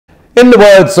In the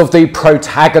words of the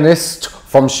protagonist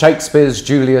from Shakespeare's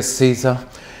Julius Caesar,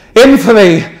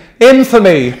 infamy,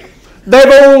 infamy,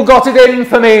 they've all got it in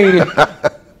for me.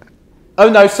 Oh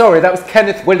no, sorry, that was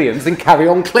Kenneth Williams in Carry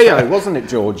On Cleo, wasn't it,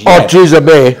 George? Yes. Oh, Theresa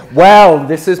May. Well,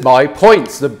 this is my point.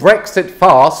 The Brexit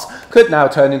farce could now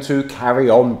turn into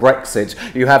Carry On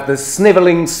Brexit. You have the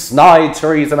snivelling, snide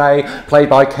Theresa May, played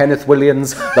by Kenneth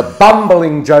Williams, the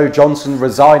bumbling Joe Johnson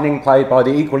resigning, played by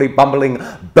the equally bumbling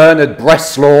Bernard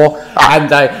Bresslaw,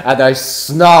 and a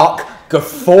snark,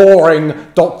 guffawing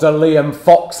Dr. Liam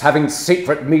Fox having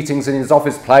secret meetings in his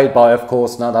office, played by, of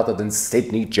course, none other than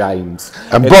Sidney James.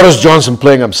 And Boris Johnson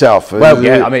playing himself. Well,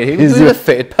 yeah, I mean, he would have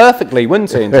fitted perfectly,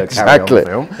 wouldn't he, into exactly,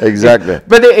 Carry On film? Exactly.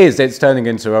 But it's turning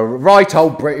into a right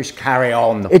old British Carry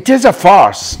On. It is a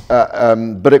farce,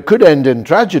 but it could end in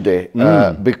tragedy,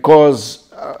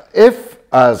 because if,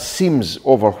 as seems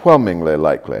overwhelmingly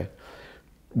likely,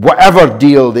 whatever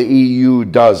deal the EU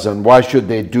does, and why should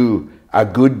they do a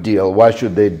good deal, why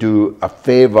should they do a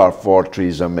favour for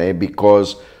Theresa May?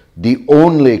 Because the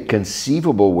only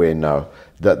conceivable way now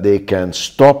that they can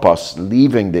stop us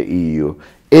leaving the EU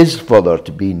is for there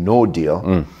to be no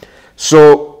deal.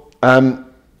 So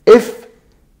if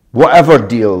whatever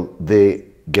deal they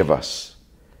give us,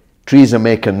 Theresa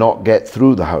May cannot get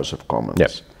through the House of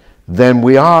Commons, then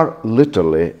we are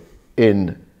literally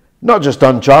in not just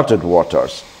uncharted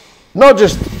waters, not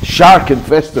just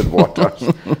shark-infested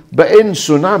waters, but in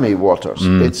tsunami waters.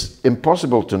 It's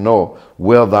impossible to know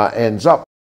where that ends up.